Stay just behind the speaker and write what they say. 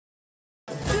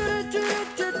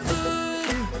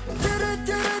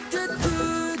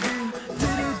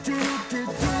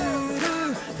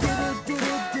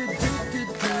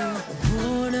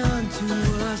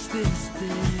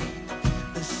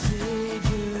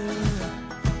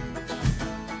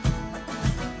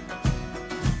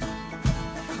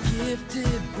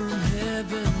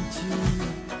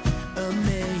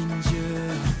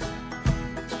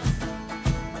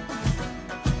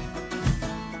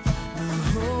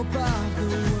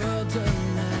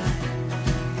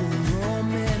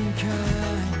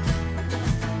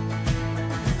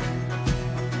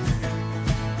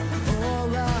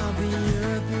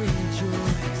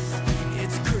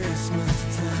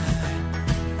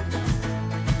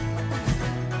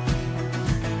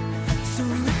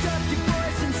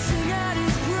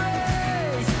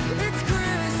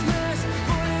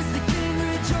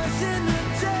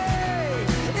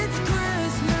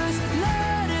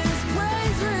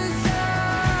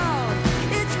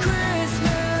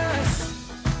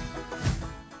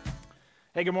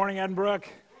Hey, good morning, Ed and Brooke.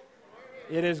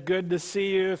 It is good to see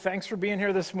you. Thanks for being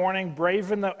here this morning.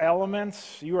 Brave in the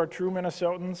elements. You are true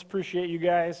Minnesotans. Appreciate you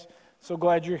guys. So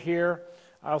glad you're here.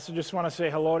 I also just want to say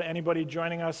hello to anybody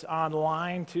joining us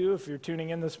online, too, if you're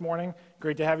tuning in this morning.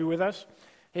 Great to have you with us.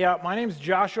 Hey, my name's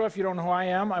Joshua, if you don't know who I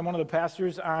am. I'm one of the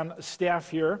pastors on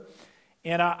staff here.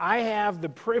 And I have the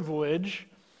privilege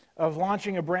of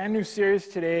launching a brand new series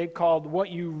today called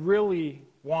What You Really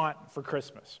Want for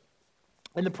Christmas.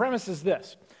 And the premise is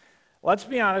this. Let's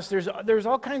be honest, there's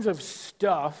all kinds of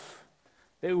stuff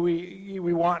that we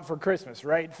want for Christmas,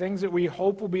 right? Things that we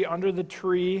hope will be under the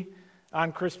tree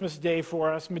on Christmas Day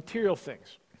for us, material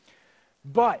things.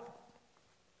 But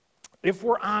if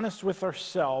we're honest with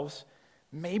ourselves,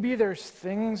 maybe there's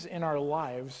things in our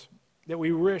lives that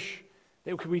we wish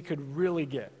that we could really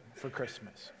get for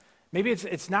Christmas. Maybe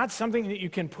it's not something that you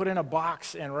can put in a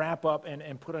box and wrap up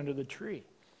and put under the tree.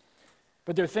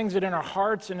 But there are things that in our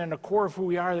hearts and in the core of who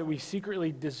we are that we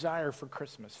secretly desire for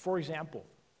Christmas. For example,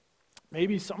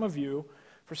 maybe for some of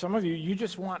you, you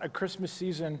just want a Christmas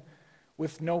season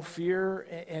with no fear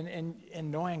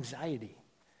and no anxiety.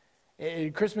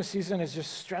 Christmas season is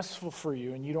just stressful for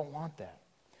you, and you don't want that.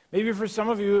 Maybe for some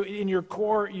of you, in your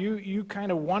core, you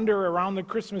kind of wonder around the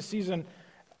Christmas season,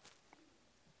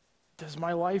 does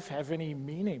my life have any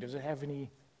meaning? Does it have any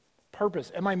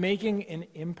purpose? Am I making an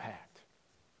impact?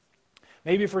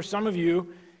 Maybe for some of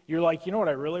you, you're like, you know what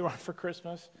I really want for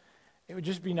Christmas? It would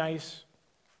just be nice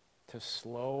to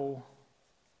slow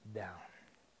down,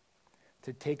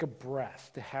 to take a breath,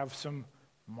 to have some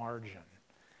margin.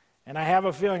 And I have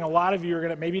a feeling a lot of you are going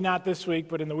to, maybe not this week,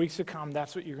 but in the weeks to come,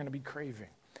 that's what you're going to be craving.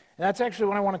 And that's actually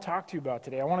what I want to talk to you about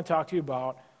today. I want to talk to you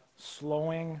about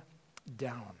slowing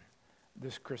down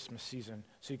this Christmas season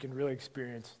so you can really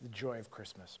experience the joy of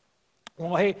Christmas.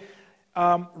 Well, hey,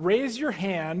 raise your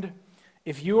hand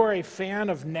if you are a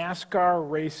fan of NASCAR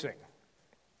racing.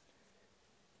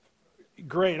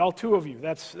 Great, all two of you.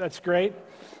 That's great.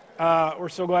 We're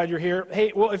so glad you're here.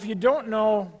 Hey, well, if you don't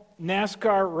know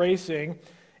NASCAR racing,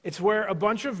 it's where a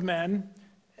bunch of men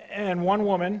and one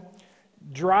woman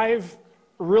drive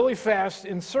really fast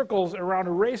in circles around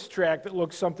a racetrack that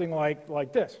looks something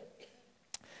like this.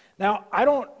 Now, I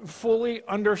don't fully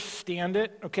understand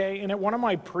it, okay? And at one of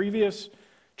my previous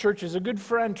churches, a good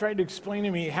friend tried to explain to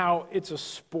me how it's a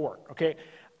sport, okay?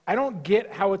 I don't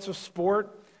get how it's a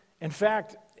sport. In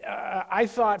fact, I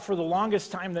thought for the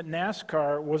longest time that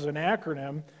NASCAR was an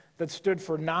acronym that stood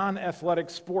for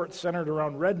non-athletic sports centered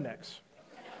around rednecks.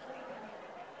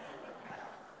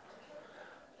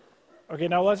 Okay,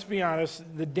 now let's be honest.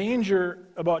 The danger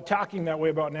about talking that way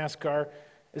about NASCAR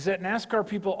is that NASCAR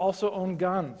people also own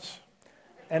guns,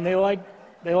 and they like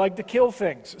to kill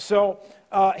things. So,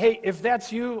 hey, if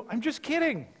that's you, I'm just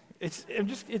kidding. It's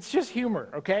just humor,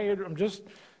 okay? I'm just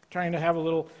trying to have a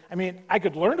little. I mean, I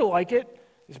could learn to like it.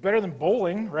 It's better than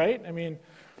bowling, right? I mean,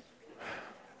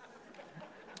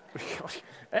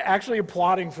 actually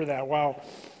applauding for that. Wow.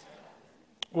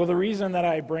 Well, the reason that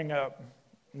I bring up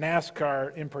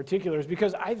NASCAR in particular is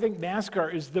because I think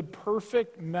NASCAR is the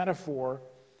perfect metaphor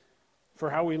for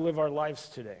how we live our lives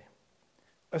today,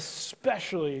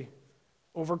 especially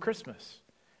over Christmas.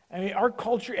 I mean, our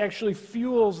culture actually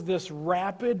fuels this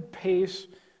rapid pace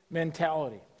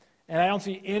mentality, and I don't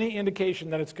see any indication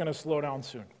that it's going to slow down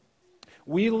soon.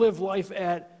 We live life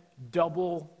at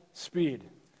double speed.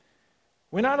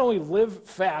 We not only live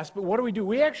fast, but what do?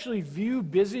 We actually view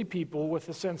busy people with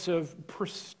a sense of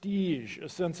prestige, a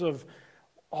sense of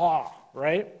awe,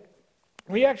 right?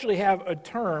 We actually have a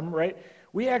term, right?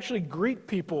 We actually greet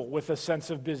people with a sense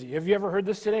of busy. Have you ever heard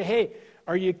this today? Hey,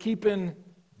 are you keeping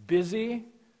busy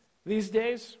these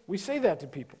days? We say that to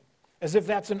people as if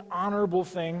that's an honorable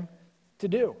thing to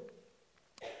do.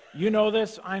 You know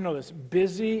this, I know this.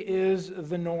 Busy is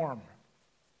the norm.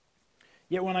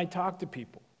 Yet when I talk to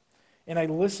people and I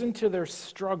listen to their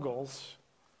struggles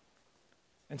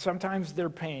and sometimes their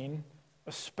pain,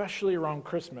 especially around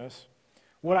Christmas,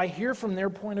 what I hear from their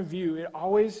point of view, it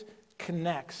always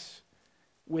connects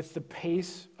with the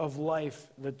pace of life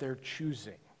that they're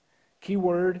choosing. Key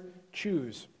word,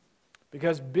 choose.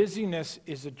 Because busyness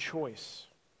is a choice.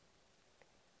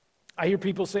 I hear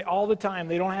people say all the time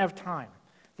they don't have time.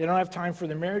 They don't have time for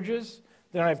their marriages.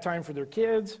 They don't have time for their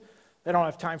kids. They don't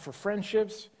have time for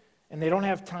friendships. And they don't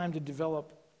have time to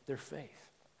develop their faith.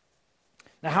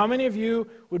 Now, how many of you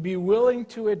would be willing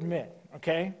to admit,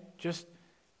 okay, just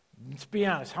let's be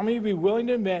honest, how many would be willing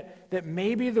to admit that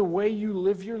maybe the way you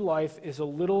live your life is a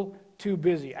little too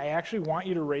busy? I actually want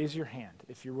you to raise your hand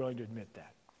if you're willing to admit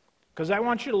that. Because I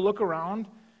want you to look around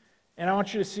and I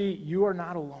want you to see you are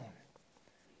not alone.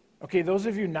 Okay, those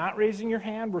of you not raising your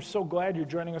hand, we're so glad you're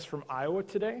joining us from Iowa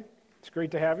today. It's great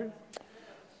to have you.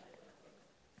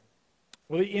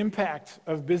 Well, the impact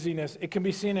of busyness, it can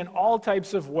be seen in all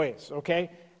types of ways,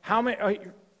 okay? How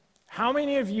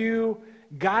many of you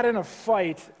got in a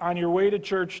fight on your way to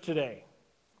church today?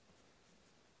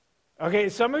 Okay,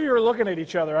 some of you are looking at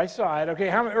each other. I saw it.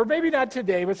 Okay, or maybe not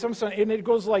today, but and it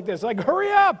goes like this. Like,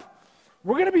 hurry up.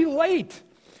 We're going to be late.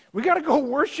 We got to go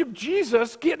worship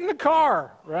Jesus. Get in the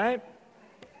car, right?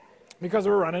 Because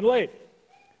we're running late.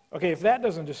 Okay, if that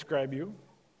doesn't describe you,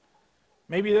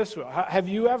 maybe this will. Have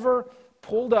you ever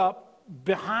pulled up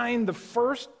behind the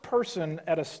first person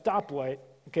at a stoplight,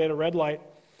 okay, at a red light,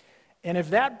 and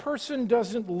if that person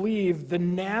doesn't leave the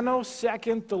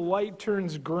nanosecond the light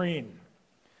turns green,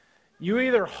 you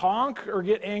either honk or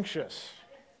get anxious?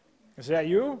 Is that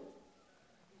you?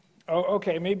 Oh,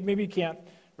 okay, maybe you can't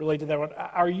relate to that one.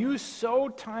 Are you so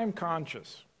time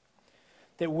conscious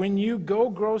that when you go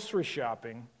grocery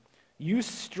shopping, you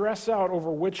stress out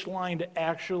over which line to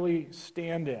actually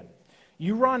stand in?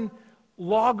 You run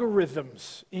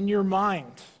logarithms in your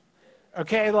mind,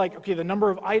 okay? Like, okay, the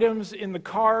number of items in the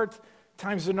cart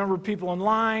times the number of people in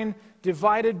line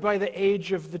divided by the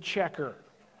age of the checker,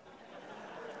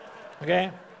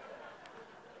 okay?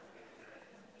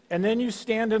 And then you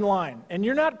stand in line, and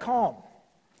you're not calm.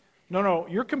 No,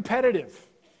 you're competitive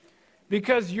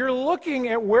because you're looking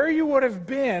at where you would have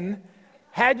been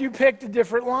had you picked a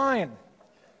different line.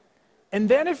 And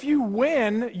then if you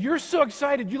win, you're so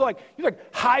excited. You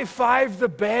like high five the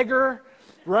beggar,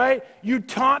 right? You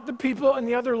taunt the people in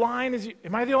the other line.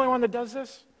 Am I the only one that does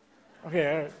this?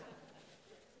 Okay, all right.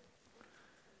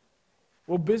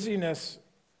 Well, busyness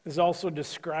is also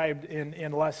described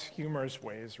in less humorous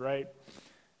ways, right?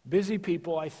 Busy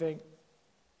people, I think,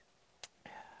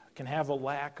 can have a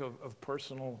lack of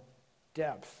personal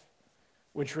depth,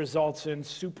 which results in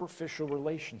superficial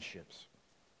relationships,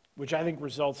 which I think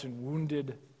results in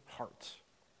wounded hearts.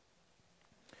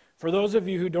 For those of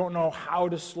you who don't know how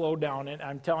to slow down, and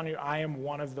I'm telling you, I am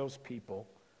one of those people,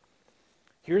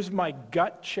 here's my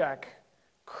gut check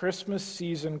Christmas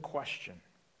season question.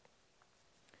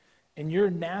 In your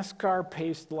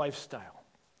NASCAR-paced lifestyle,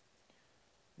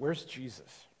 where's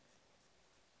Jesus?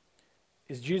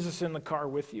 Is Jesus in the car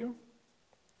with you?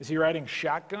 Is he riding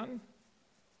shotgun?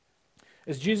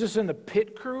 Is Jesus in the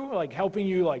pit crew, like helping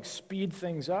you like speed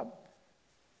things up?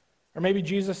 Or maybe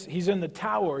Jesus, he's in the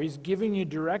tower, he's giving you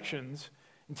directions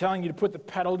and telling you to put the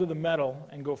pedal to the metal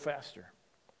and go faster.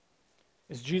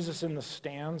 Is Jesus in the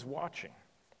stands watching?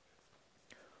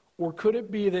 Or could it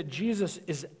be that Jesus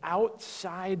is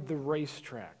outside the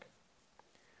racetrack,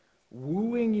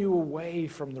 wooing you away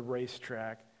from the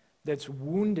racetrack that's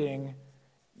wounding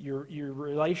your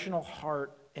relational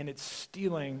heart, and it's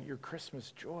stealing your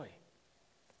Christmas joy?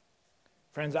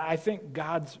 Friends, I think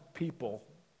God's people,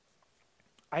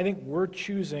 I think we're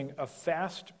choosing a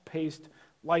fast-paced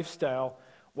lifestyle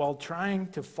while trying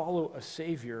to follow a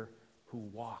Savior who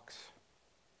walks.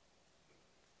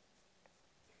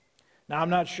 Now, I'm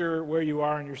not sure where you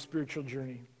are in your spiritual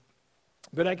journey,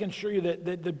 but I can assure you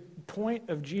that the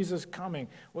point of Jesus coming,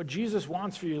 what Jesus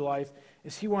wants for your life,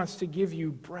 is he wants to give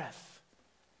you breath.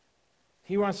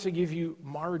 He wants to give you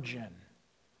margin.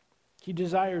 He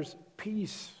desires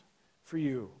peace for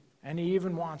you, and he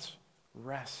even wants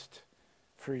rest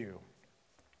for you.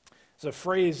 There's a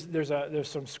phrase, there's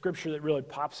some scripture that really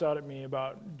pops out at me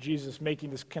about Jesus making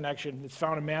this connection. It's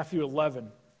found in Matthew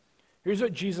 11. Here's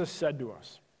what Jesus said to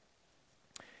us.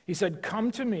 He said,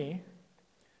 come to me,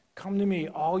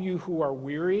 all you who are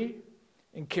weary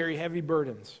and carry heavy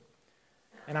burdens,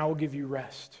 and I will give you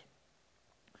rest.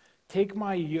 Take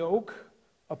my yoke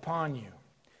upon you.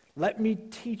 Let me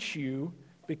teach you,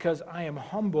 because I am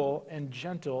humble and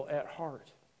gentle at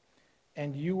heart,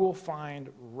 and you will find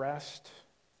rest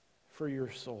for your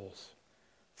souls.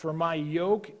 For my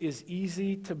yoke is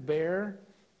easy to bear,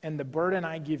 and the burden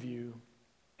I give you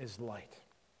is light.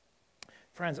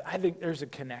 Friends, I think there's a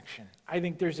connection. I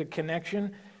think there's a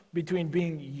connection between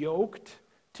being yoked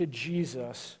to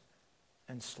Jesus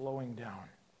and slowing down.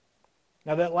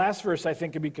 Now, that last verse, I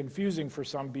think, can be confusing for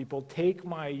some people. Take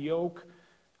my yoke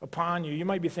upon you. You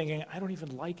might be thinking, I don't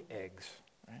even like eggs.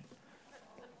 Right?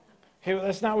 Hey, well,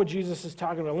 that's not what Jesus is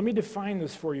talking about. Let me define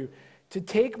this for you. To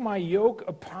take my yoke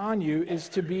upon you is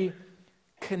to be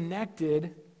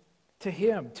connected to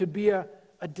him, to be a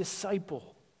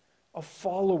disciple, a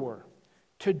follower,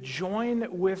 to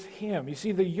join with him. You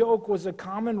see, the yoke was a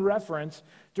common reference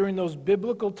during those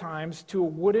biblical times to a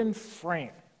wooden frame.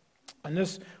 And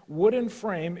this wooden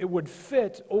frame, it would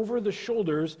fit over the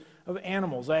shoulders of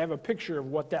animals. I have a picture of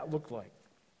what that looked like.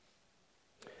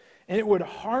 and it would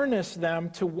harness them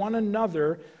to one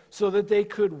another so that they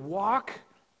could walk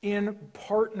in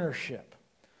partnership,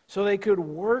 so they could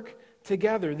work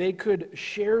together. They could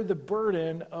share the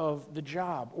burden of the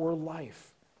job or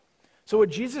life. So what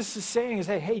Jesus is saying is,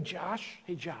 hey, Josh,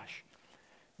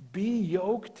 be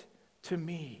yoked to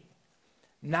me,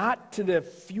 not to the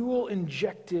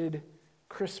fuel-injected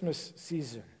Christmas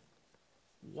season.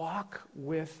 Walk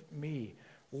with me.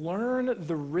 Learn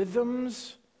the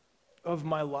rhythms of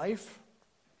my life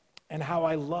and how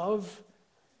I love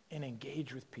and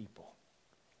engage with people.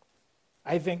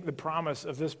 I think the promise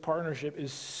of this partnership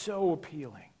is so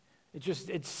appealing.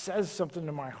 It says something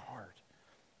to my heart,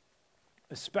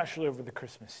 especially over the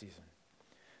Christmas season.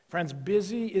 Friends,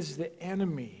 busy is the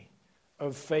enemy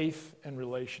of faith and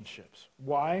relationships.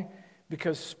 Why?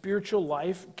 Because spiritual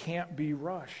life can't be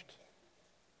rushed.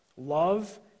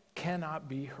 Love cannot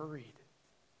be hurried.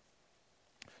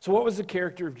 So what was the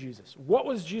character of Jesus? What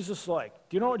was Jesus like?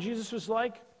 Do you know what Jesus was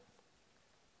like?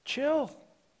 Chill.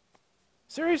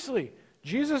 Seriously,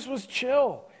 Jesus was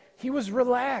chill. He was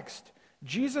relaxed.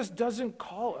 Jesus doesn't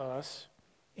call us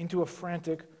into a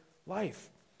frantic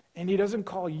life. And he doesn't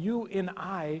call you and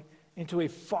I into a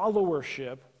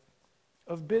followership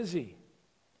of busy.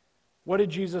 What did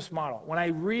Jesus model? When I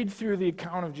read through the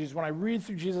account of Jesus, when I read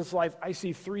through Jesus' life, I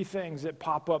see three things that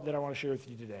pop up that I want to share with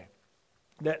you today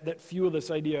that fuel this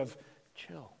idea of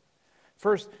chill.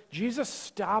 First, Jesus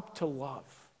stopped to love.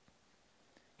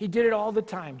 He did it all the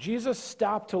time. Jesus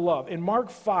stopped to love. In Mark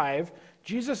 5,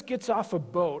 Jesus gets off a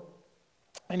boat,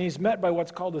 and he's met by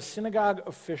what's called a synagogue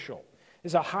official.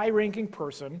 He's a high-ranking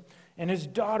person, and his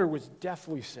daughter was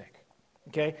deathly sick.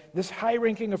 Okay? This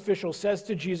high-ranking official says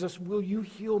to Jesus, "Will you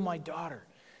heal my daughter?"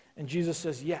 And Jesus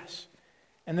says, "Yes."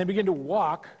 And they begin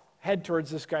to head towards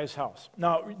this guy's house.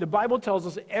 Now, the Bible tells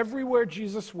us everywhere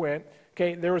Jesus went,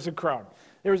 okay, there was a crowd.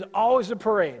 There was always a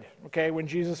parade, okay, when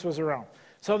Jesus was around.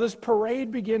 So this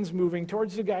parade begins moving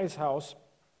towards the guy's house,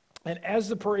 and as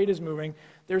the parade is moving,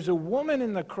 there's a woman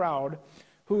in the crowd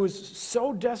who is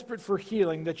so desperate for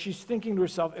healing that she's thinking to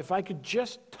herself, if I could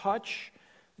just touch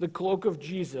the cloak of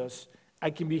Jesus, I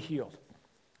can be healed.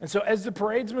 And so as the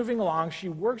parade's moving along, she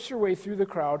works her way through the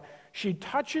crowd, she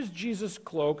touches Jesus'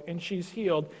 cloak, and she's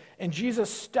healed, and Jesus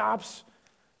stops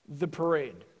the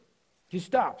parade. He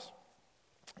stops.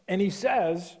 And he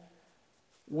says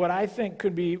what I think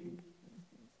could be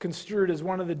construed as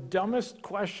one of the dumbest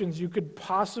questions you could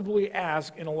possibly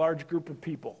ask in a large group of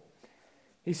people.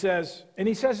 He says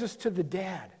this to the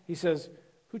dad. He says,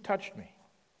 "Who touched me?"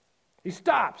 He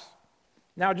stops.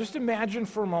 Now just imagine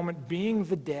for a moment being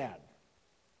the dad.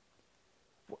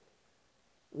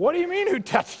 What do you mean, who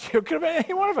touched you? It could have been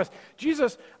any one of us.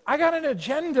 Jesus, I got an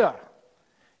agenda.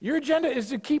 Your agenda is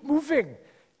to keep moving,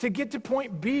 to get to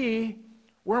point B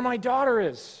where my daughter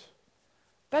is.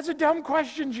 That's a dumb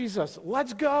question, Jesus.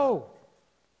 Let's go.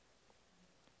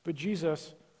 But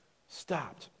Jesus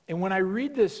stopped. And when I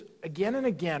read this again and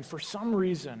again, for some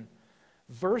reason,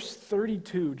 verse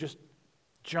 32 just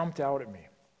jumped out at me.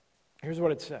 Here's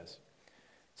what it says.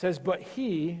 It says, but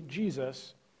he,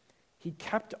 Jesus, he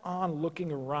kept on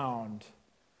looking around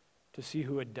to see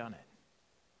who had done it.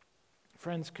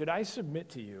 Friends, could I submit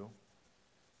to you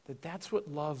that that's what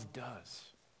love does?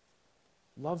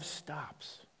 Love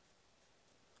stops.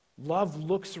 Love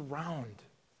looks around.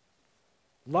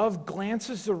 Love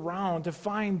glances around to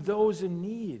find those in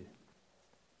need.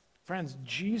 Friends,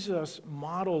 Jesus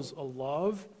models a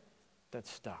love that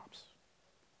stops.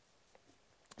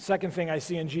 Second thing I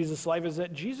see in Jesus' life is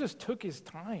that Jesus took his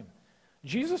time.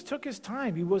 Jesus took his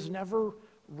time. He was never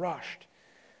rushed.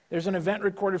 There's an event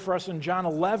recorded for us in John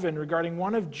 11 regarding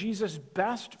one of Jesus'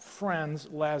 best friends,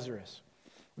 Lazarus.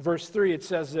 Verse 3, it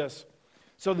says this.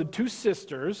 So the two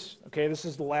sisters, okay, this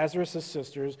is Lazarus'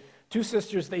 sisters, two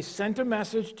sisters, they sent a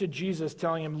message to Jesus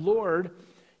telling him, Lord,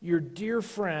 your dear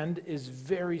friend is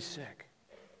very sick.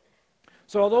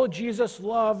 So although Jesus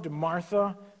loved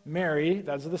Martha, Mary,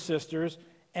 those are the sisters,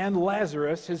 and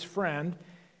Lazarus, his friend,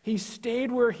 he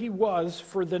stayed where he was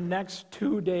for the next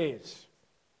 2 days.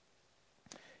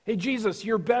 Hey, Jesus,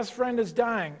 your best friend is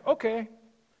dying. Okay,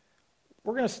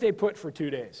 we're going to stay put for 2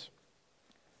 days.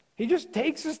 He just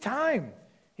takes his time.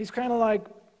 He's kind of like,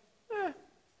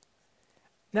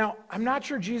 Now, I'm not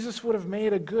sure Jesus would have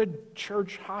made a good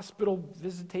church hospital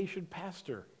visitation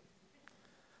pastor.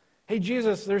 Hey,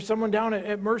 Jesus, there's someone down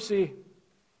at Mercy.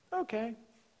 Okay.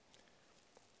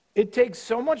 It takes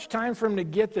so much time for him to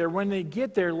get there. When they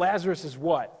get there, Lazarus is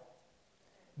what?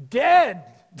 Dead.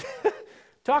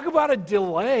 Talk about a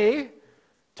delay.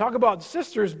 Talk about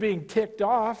sisters being ticked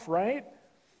off, right?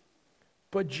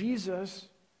 But Jesus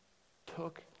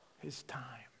took his time.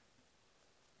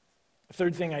 The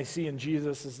third thing I see in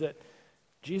Jesus is that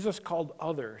Jesus called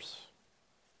others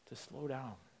to slow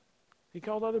down. He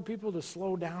called other people to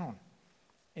slow down.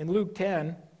 In Luke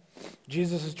 10,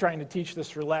 Jesus is trying to teach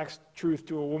this relaxed truth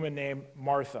to a woman named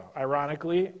Martha.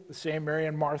 Ironically, the same Mary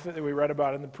and Martha that we read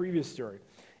about in the previous story.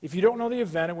 If you don't know the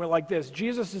event, it went like this.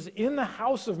 Jesus is in the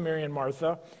house of Mary and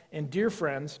Martha, and dear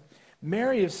friends,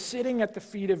 Mary is sitting at the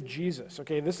feet of Jesus.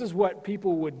 Okay, this is what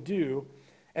people would do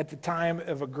at the time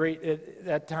of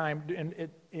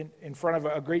in front of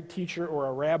a great teacher or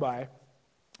a rabbi.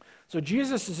 So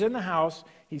Jesus is in the house,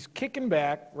 he's kicking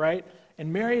back, right?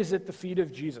 And Mary is at the feet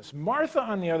of Jesus. Martha,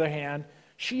 on the other hand,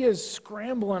 she is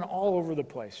scrambling all over the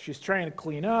place. She's trying to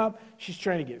clean up, she's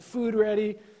trying to get food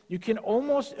ready. You can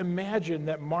almost imagine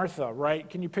that Martha, right?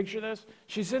 Can you picture this?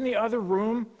 She's in the other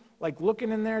room, like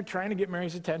looking in there, trying to get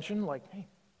Mary's attention, like, hey,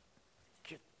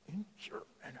 get in here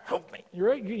and help me. You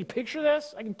right? You picture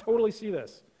this? I can totally see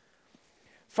this.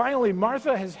 Finally,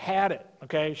 Martha has had it,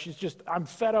 okay? She's just, I'm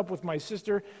fed up with my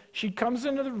sister. She comes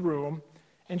into the room,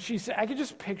 and she said, I could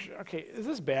just picture, okay, is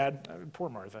this bad? Poor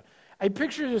Martha. I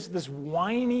picture this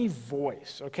whiny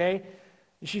voice, okay?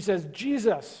 And she says,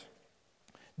 Jesus,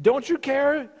 don't you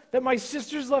care that my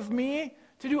sisters left me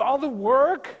to do all the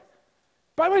work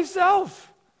by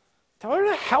myself? Tell her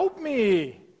to help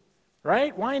me,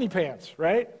 right? Whiny pants,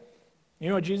 right? You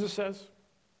know what Jesus says?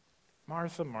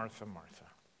 Martha, Martha, Martha.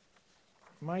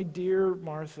 My dear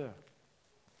Martha.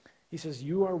 He says,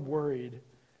 you are worried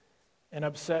and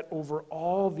upset over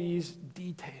all these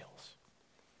details.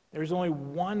 There's only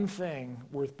one thing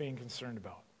worth being concerned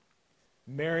about.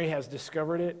 Mary has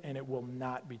discovered it, and it will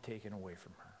not be taken away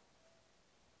from her.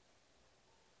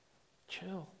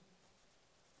 Chill.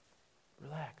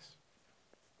 Relax.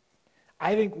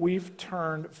 I think we've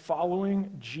turned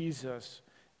following Jesus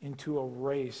into a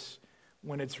race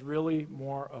when it's really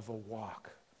more of a walk.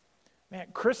 Man,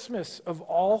 Christmas of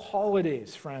all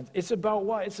holidays, friends, it's about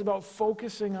what? It's about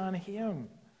focusing on Him.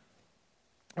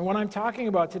 And what I'm talking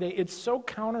about today, it's so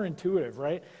counterintuitive,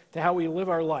 right, to how we live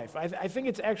our life. I think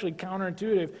it's actually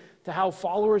counterintuitive to how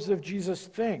followers of Jesus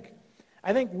think.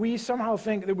 I think we somehow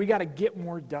think that we got to get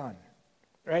more done,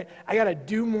 right? I got to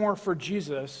do more for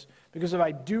Jesus, because if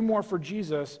I do more for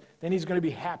Jesus, then He's going to be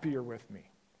happier with me.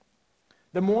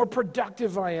 The more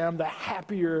productive I am, the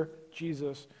happier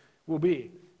Jesus will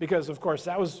be. Because, of course,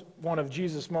 that was one of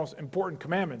Jesus' most important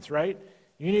commandments, right?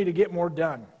 You need to get more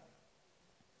done.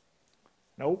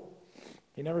 Nope,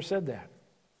 He never said that.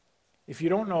 If you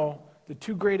don't know, the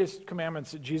two greatest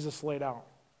commandments that Jesus laid out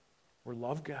were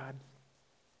love God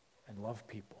and love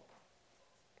people.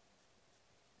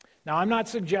 Now, I'm not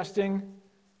suggesting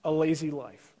a lazy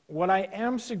life. What I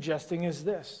am suggesting is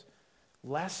this: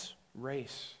 less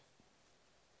race,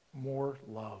 more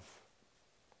love.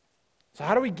 So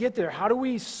how do we get there? How do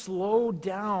we slow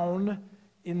down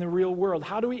in the real world?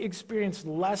 How do we experience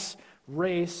less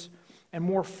race and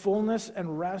more fullness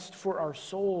and rest for our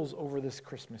souls over this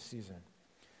Christmas season?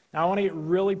 Now, I want to get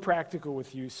really practical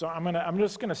with you, so I'm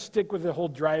just going to stick with the whole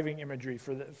driving imagery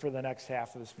for the next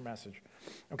half of this message.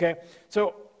 Okay?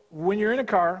 So when you're in a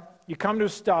car, you come to a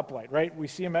stoplight, right? We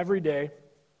see them every day.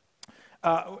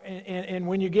 And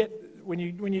when you get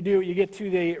to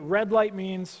the red light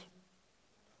means,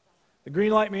 the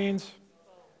green light means,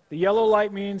 the yellow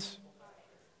light means.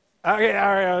 Okay,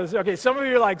 all right. Okay, some of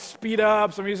you are like speed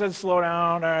up. Some of you said slow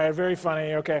down. All right, very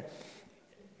funny. Okay.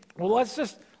 Well,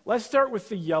 let's start with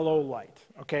the yellow light.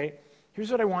 Okay. Here's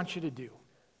what I want you to do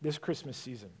this Christmas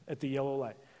season at the yellow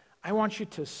light. I want you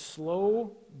to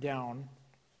slow down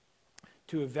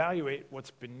to evaluate what's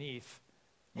beneath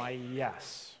my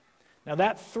yes. Now,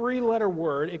 that three-letter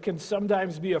word, it can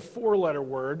sometimes be a four-letter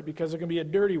word because it can be a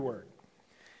dirty word.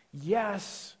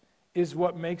 Yes is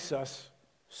what makes us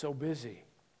so busy.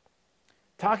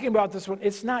 Talking about this one,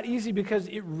 it's not easy because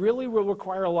it really will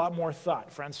require a lot more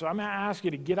thought, friends. So I'm going to ask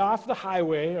you to get off the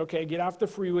highway, okay, get off the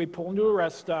freeway, pull into a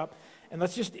rest stop, and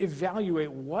let's just evaluate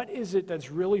what is it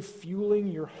that's really fueling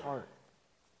your heart.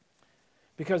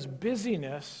 Because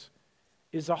busyness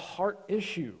is a heart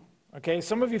issue, okay?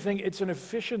 Some of you think it's an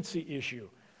efficiency issue.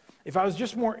 If I was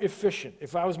just more efficient,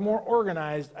 if I was more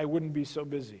organized, I wouldn't be so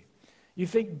busy. You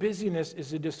think busyness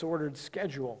is a disordered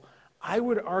schedule. I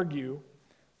would argue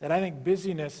that I think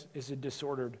busyness is a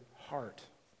disordered heart.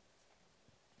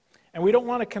 And we don't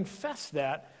want to confess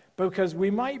that because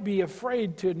we might be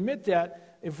afraid to admit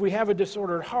that if we have a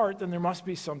disordered heart, then there must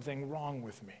be something wrong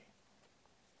with me.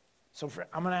 So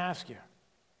I'm going to ask you,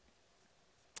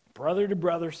 brother to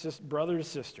brother, brother to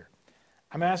sister,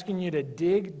 I'm asking you to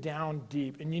dig down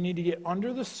deep, and you need to get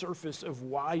under the surface of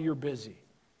why you're busy.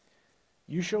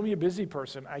 You show me a busy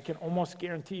person, I can almost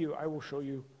guarantee you I will show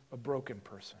you a broken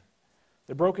person.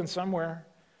 They're broken somewhere.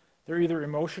 They're either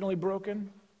emotionally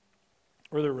broken,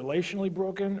 or they're relationally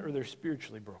broken, or they're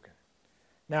spiritually broken.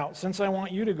 Now, since I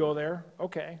want you to go there,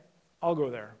 okay, I'll go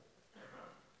there.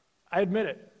 I admit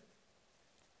it.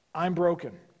 I'm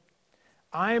broken.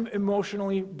 I'm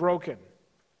emotionally broken.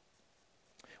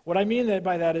 What I mean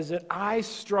by that is that I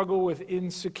struggle with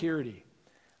insecurity.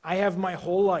 I have my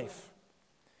whole life.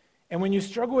 And when you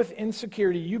struggle with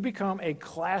insecurity, you become a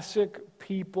classic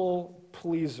people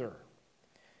pleaser.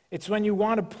 It's when you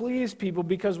want to please people,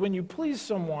 because when you please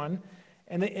someone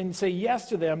and say yes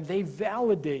to them, they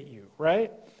validate you, right?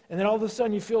 And then all of a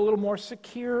sudden you feel a little more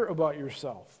secure about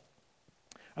yourself.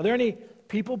 Are there any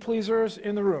people pleasers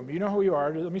in the room? You know who you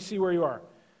are. Let me see where you are.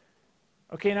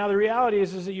 Okay, now the reality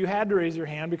is that you had to raise your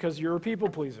hand because you're a people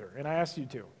pleaser, and I asked you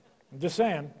to. I'm just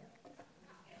saying.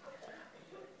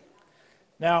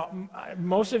 Now,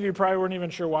 most of you probably weren't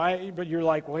even sure why, but you're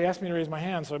like, well, he asked me to raise my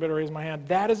hand, so I better raise my hand.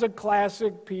 That is a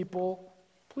classic people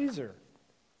pleaser.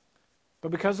 But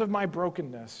because of my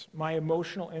brokenness, my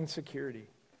emotional insecurity,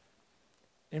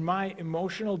 and my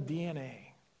emotional DNA,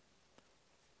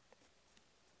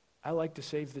 I like to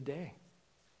save the day.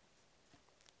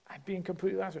 I'm being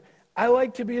completely honest with you. I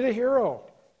like to be the hero.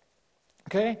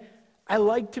 Okay? I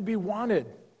like to be wanted.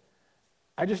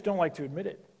 I just don't like to admit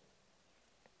it.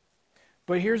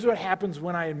 But here's what happens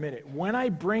when I admit it. When I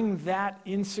bring that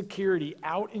insecurity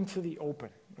out into the open,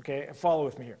 okay, follow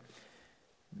with me here.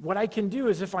 What I can do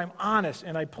is, if I'm honest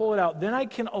and I pull it out, then I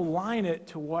can align it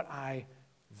to what I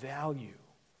value.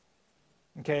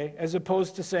 Okay? As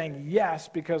opposed to saying yes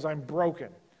because I'm broken.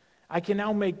 I can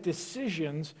now make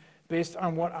decisions based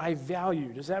on what I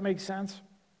value. Does that make sense?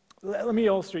 Let me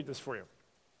illustrate this for you.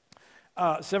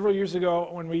 Several years ago,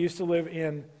 when we used to live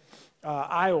in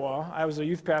Iowa, I was a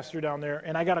youth pastor down there,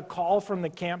 and I got a call from the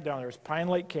camp down there. It was Pine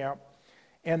Lake Camp,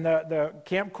 and the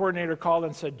camp coordinator called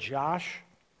and said, Josh,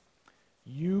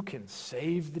 you can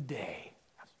save the day.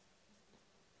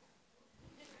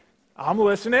 I'm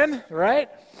listening, right?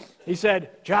 He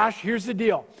said, Josh, here's the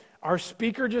deal. Our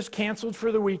speaker just canceled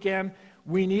for the weekend.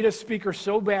 We need a speaker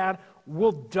so bad.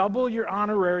 We'll double your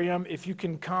honorarium if you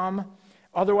can come.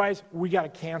 Otherwise, we got to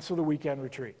cancel the weekend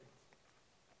retreat.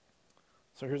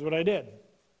 So here's what I did.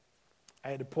 I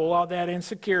had to pull out that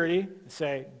insecurity and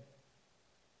say,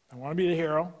 I want to be the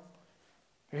hero.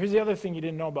 Here's the other thing you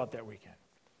didn't know about that weekend.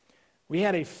 We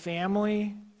had a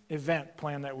family event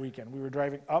planned that weekend. We were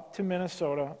driving up to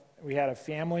Minnesota. We had a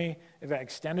family event,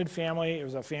 extended family. It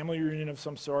was a family reunion of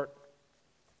some sort.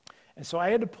 And so I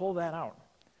had to pull that out.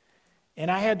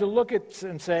 And I had to look at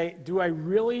and say, do I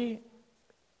really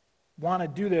want to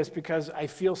do this because I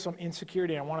feel some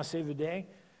insecurity and I want to save the day?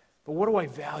 But what do I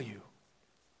value?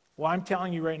 Well, I'm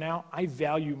telling you right now, I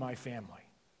value my family.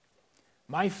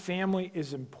 My family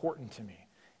is important to me.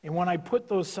 And when I put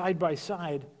those side by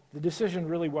side, the decision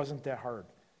really wasn't that hard.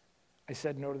 I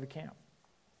said no to the camp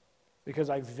because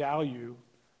I value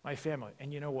my family.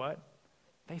 And you know what?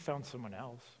 They found someone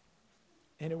else,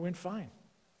 and it went fine.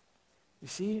 You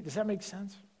see, does that make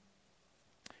sense?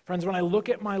 Friends, when I look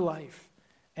at my life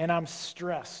and I'm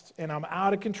stressed and I'm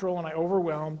out of control and I'm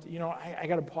overwhelmed, I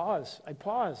got to pause. I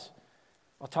pause.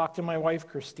 I'll talk to my wife,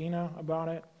 Christina, about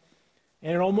it.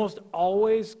 And it almost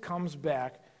always comes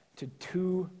back to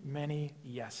too many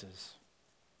yeses.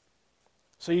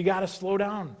 So you got to slow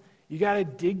down. You got to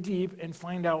dig deep and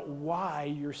find out why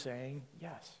you're saying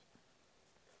yes.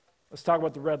 Let's talk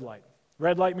about the red light.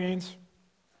 Red light means,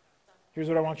 here's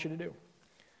what I want you to do.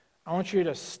 I want you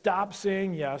to stop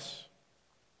saying yes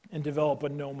and develop a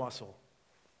no muscle.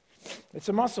 It's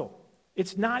a muscle.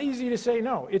 It's not easy to say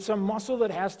no. It's a muscle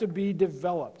that has to be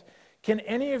developed. Can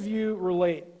any of you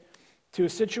relate to a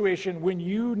situation when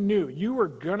you knew you were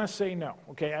going to say no?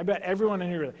 Okay, I bet everyone in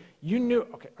here, you knew,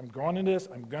 okay, I'm going into this,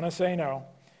 I'm going to say no.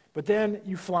 But then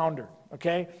you floundered,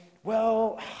 okay?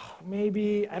 Well,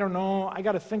 maybe, I don't know, I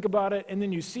got to think about it. And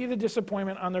then you see the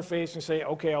disappointment on their face and say,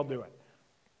 okay, I'll do it.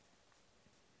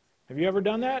 Have you ever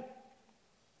done that?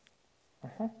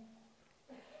 Uh-huh.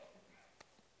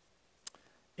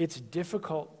 It's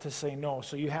difficult to say no,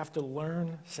 so you have to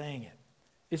learn saying it.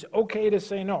 It's okay to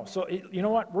say no. So you know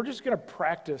what? We're just going to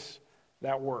practice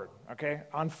that word, okay?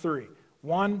 On 3.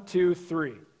 1, 2, 3.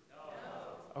 No.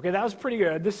 Okay, that was pretty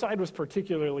good. This side was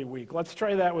particularly weak. Let's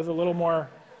try that with a little more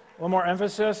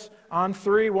emphasis. On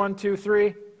 3, 1, 2, 3.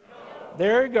 No.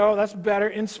 There you go. That's better.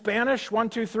 In Spanish, 1,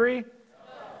 2, 3. No.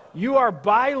 You are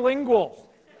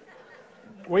bilingual.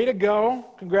 Way to go.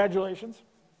 Congratulations.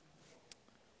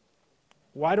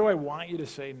 Why do I want you to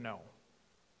say no?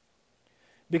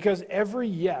 Because every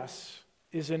yes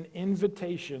is an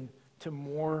invitation to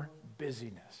more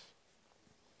busyness.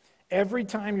 Every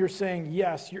time you're saying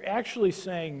yes, you're actually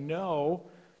saying no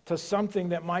to something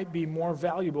that might be more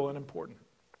valuable and important.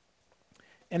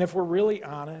 And if we're really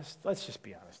honest, let's just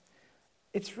be honest,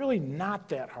 it's really not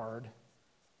that hard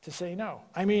to say no.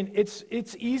 I mean, it's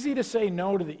easy to say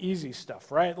no to the easy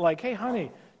stuff, right? Like, hey,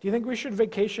 honey, do you think we should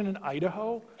vacation in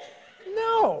Idaho?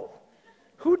 No.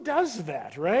 Who does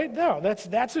that, right? No,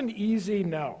 that's an easy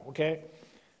no, okay?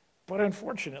 But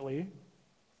unfortunately,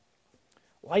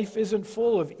 life isn't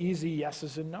full of easy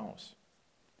yeses and nos.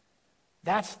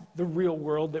 That's the real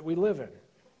world that we live in.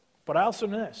 But I also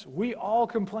know this, we all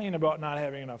complain about not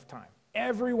having enough time.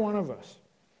 Every one of us.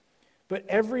 But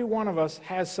every one of us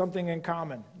has something in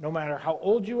common, no matter how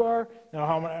old you are,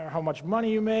 no matter how much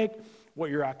money you make, what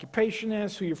your occupation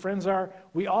is, who your friends are.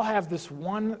 We all have this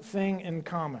one thing in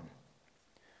common.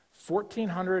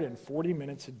 1,440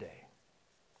 minutes a day.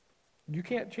 You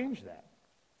can't change that.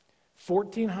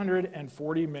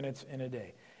 1,440 minutes in a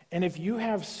day. And if you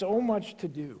have so much to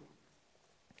do,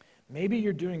 maybe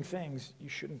you're doing things you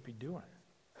shouldn't be doing.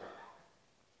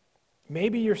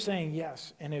 Maybe you're saying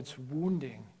yes, and it's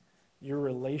wounding your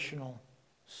relational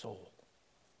soul.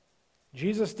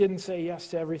 Jesus didn't say yes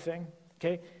to everything,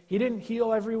 okay? He didn't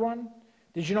heal everyone.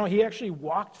 Did you know he actually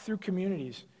walked through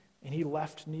communities and he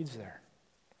left needs there?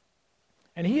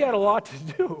 And he had a lot to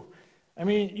do. I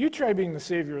mean, you try being the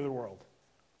savior of the world.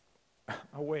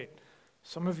 Oh, wait.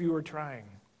 Some of you are trying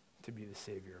to be the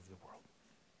savior of the world.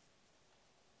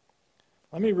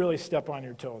 Let me really step on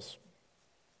your toes.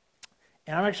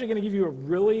 And I'm actually going to give you a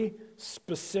really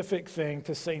specific thing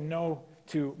to say no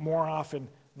to more often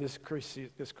this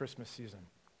Christmas season.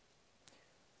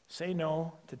 Say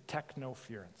no to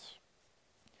technoference.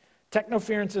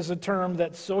 Technoference is a term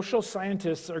that social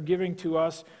scientists are giving to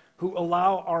us who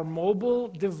allow our mobile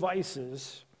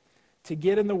devices to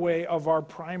get in the way of our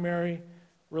primary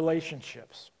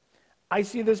relationships. I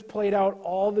see this played out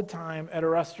all the time at a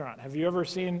restaurant. Have you ever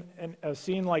seen a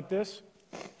scene like this?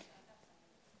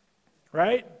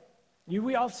 Right?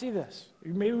 We all see this.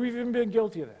 Maybe we've even been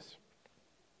guilty of this.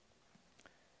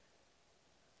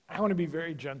 I want to be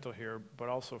very gentle here, but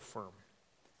also firm.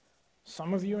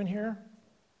 Some of you in here,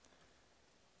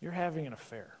 you're having an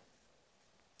affair.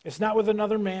 It's not with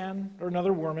another man or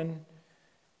another woman.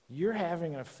 You're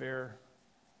having an affair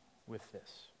with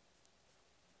this.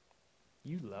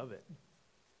 You love it.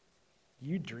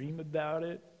 You dream about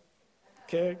it.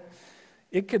 Okay?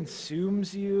 It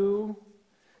consumes you.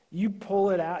 You pull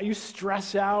it out. You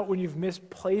stress out when you've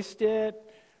misplaced it,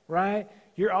 right?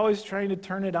 You're always trying to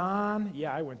turn it on.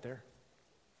 Yeah, I went there.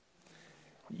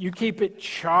 You keep it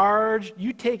charged.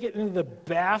 You take it into the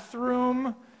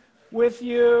bathroom with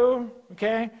you,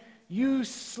 okay? You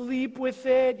sleep with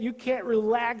it. You can't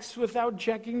relax without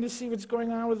checking to see what's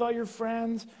going on with all your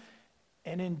friends.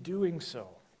 And in doing so,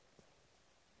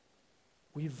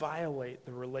 we violate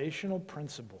the relational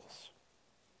principles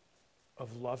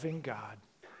of loving God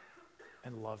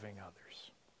and loving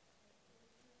others.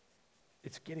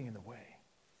 It's getting in the way.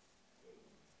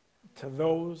 To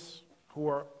those who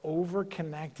are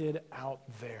over-connected out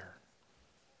there,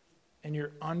 and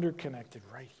you're under-connected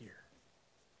right here.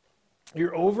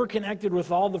 You're over-connected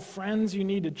with all the friends you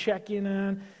need to check in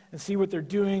on and see what they're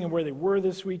doing and where they were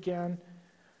this weekend.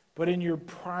 But in your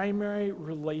primary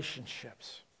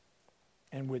relationships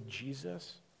and with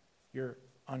Jesus, you're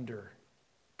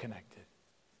under-connected.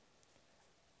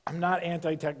 I'm not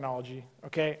anti-technology,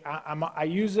 okay? I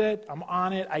use it, I'm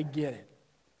on it, I get it.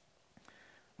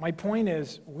 My point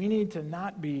is, we need to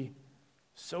not be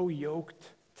so yoked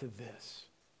to this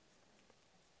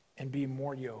and be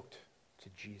more yoked to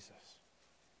Jesus.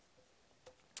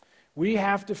 We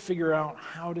have to figure out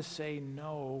how to say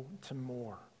no to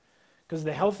more. Because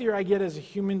the healthier I get as a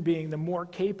human being, the more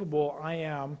capable I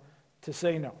am to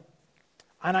say no.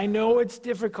 And I know it's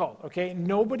difficult, okay?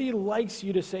 Nobody likes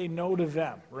you to say no to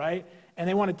them, right? And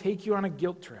they want to take you on a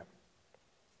guilt trip.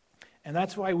 And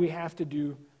that's why we have to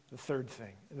do the third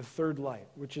thing, the third light,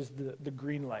 which is the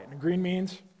green light. And green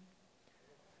means,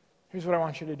 here's what I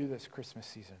want you to do this Christmas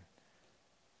season.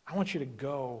 I want you to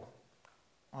go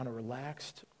on a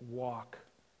relaxed walk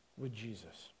with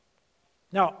Jesus.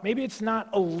 Now, maybe it's not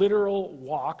a literal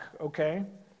walk, okay?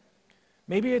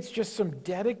 Maybe it's just some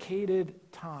dedicated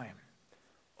time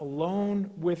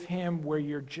alone with him where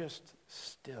you're just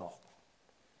still.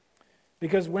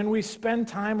 Because when we spend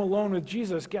time alone with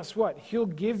Jesus, guess what? He'll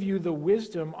give you the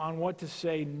wisdom on what to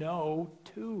say no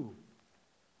to.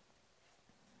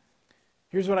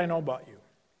 Here's what I know about you.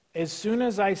 As soon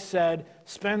as I said,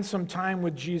 spend some time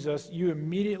with Jesus, you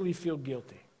immediately feel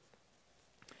guilty.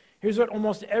 Here's what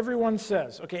almost everyone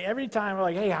says. Okay, every time we're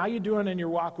like, hey, how you doing in your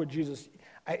walk with Jesus?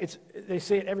 They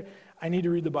say it I need to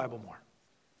read the Bible more.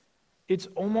 It's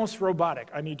almost robotic.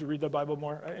 I need to read the Bible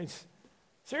more.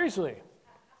 Seriously.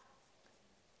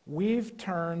 We've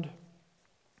turned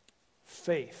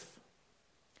faith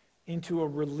into a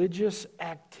religious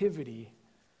activity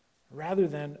rather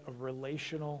than a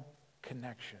relational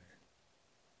connection.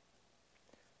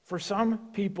 For some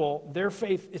people, their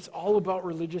faith, it's all about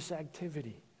religious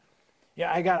activity.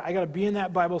 Yeah, I got to be in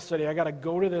that Bible study. I got to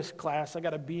go to this class. I got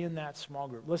to be in that small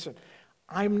group. Listen,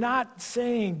 I'm not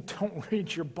saying don't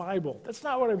read your Bible. That's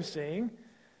not what I'm saying.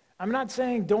 I'm not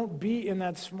saying don't be in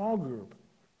that small group.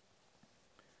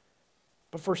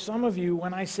 But for some of you,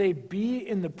 when I say be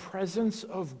in the presence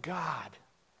of God,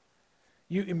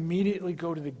 you immediately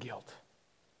go to the guilt.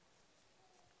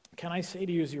 Can I say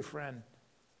to you as your friend,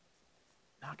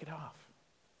 knock it off.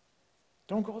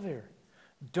 Don't go there.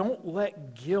 Don't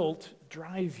let guilt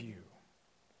drive you.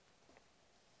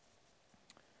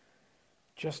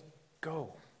 Just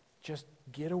go. Just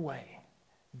get away.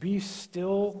 Be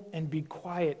still and be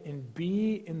quiet and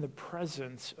be in the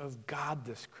presence of God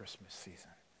this Christmas season.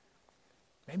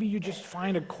 Maybe you just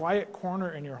find a quiet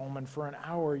corner in your home and for an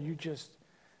hour you just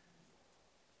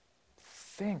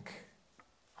think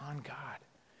on God.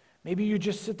 Maybe you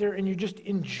just sit there and you just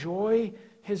enjoy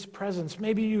his presence.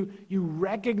 Maybe you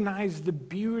recognize the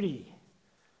beauty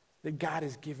that God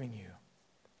is giving you.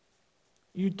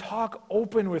 You talk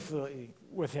open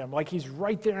with him like he's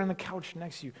right there on the couch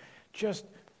next to you. Just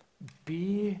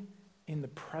be in the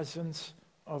presence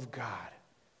of God.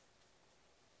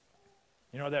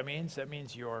 You know what that means? That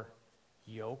means you're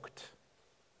yoked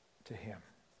to him.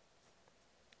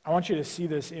 I want you to see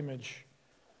this image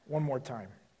one more time.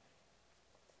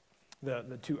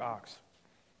 The two ox.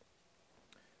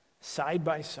 Side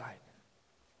by side.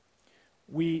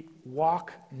 We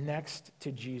walk next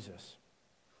to Jesus.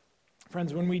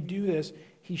 Friends, when we do this,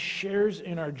 he shares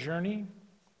in our journey,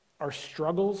 our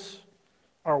struggles,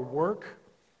 our work,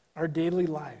 our daily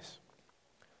lives.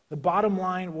 The bottom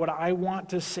line, what I want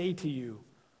to say to you,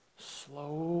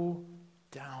 slow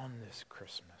down this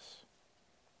Christmas.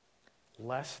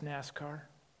 Less NASCAR,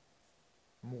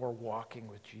 more walking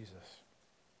with Jesus.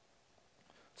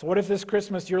 So what if this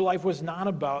Christmas your life was not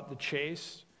about the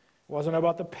chase, it wasn't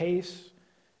about the pace,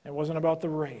 it wasn't about the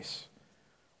race?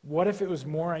 What if it was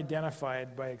more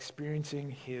identified by experiencing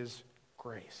his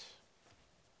grace?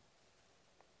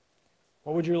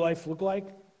 What would your life look like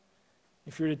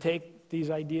if you were to take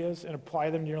these ideas and apply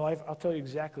them to your life? I'll tell you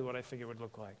exactly what I think it would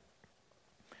look like.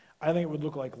 I think it would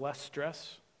look like less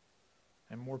stress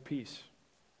and more peace.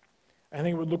 I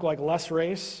think it would look like less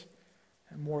race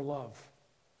and more love.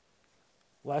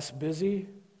 Less busy,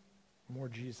 more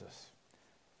Jesus.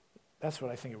 That's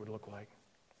what I think it would look like.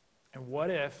 And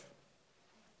what if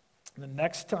the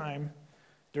next time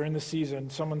during the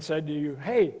season someone said to you,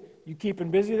 hey, you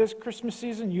keeping busy this Christmas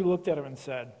season? You looked at them and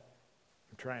said,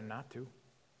 I'm trying not to.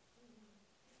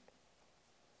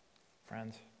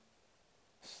 Friends,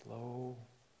 slow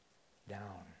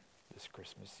down this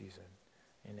Christmas season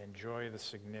and enjoy the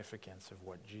significance of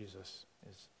what Jesus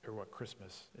is, or what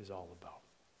Christmas is all about.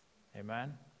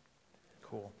 Amen?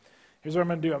 Cool. Here's what I'm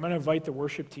going to do. I'm going to invite the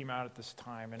worship team out at this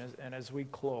time, and as we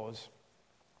close,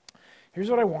 here's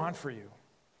what I want for you.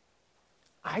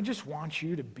 I just want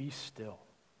you to be still.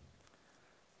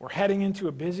 We're heading into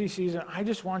a busy season. I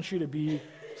just want you to be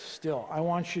still. I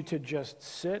want you to just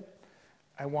sit.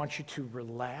 I want you to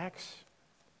relax.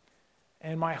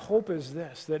 And my hope is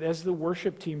this, that as the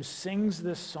worship team sings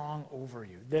this song over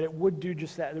you, that it would do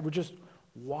just that. It would just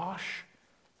wash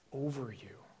over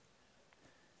you.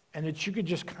 And that you could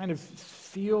just kind of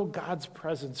feel God's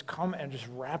presence come and just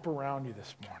wrap around you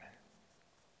this morning.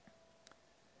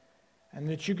 And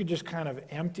that you could just kind of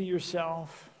empty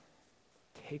yourself,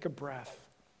 take a breath,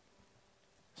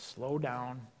 slow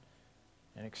down,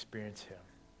 and experience him.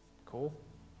 Cool?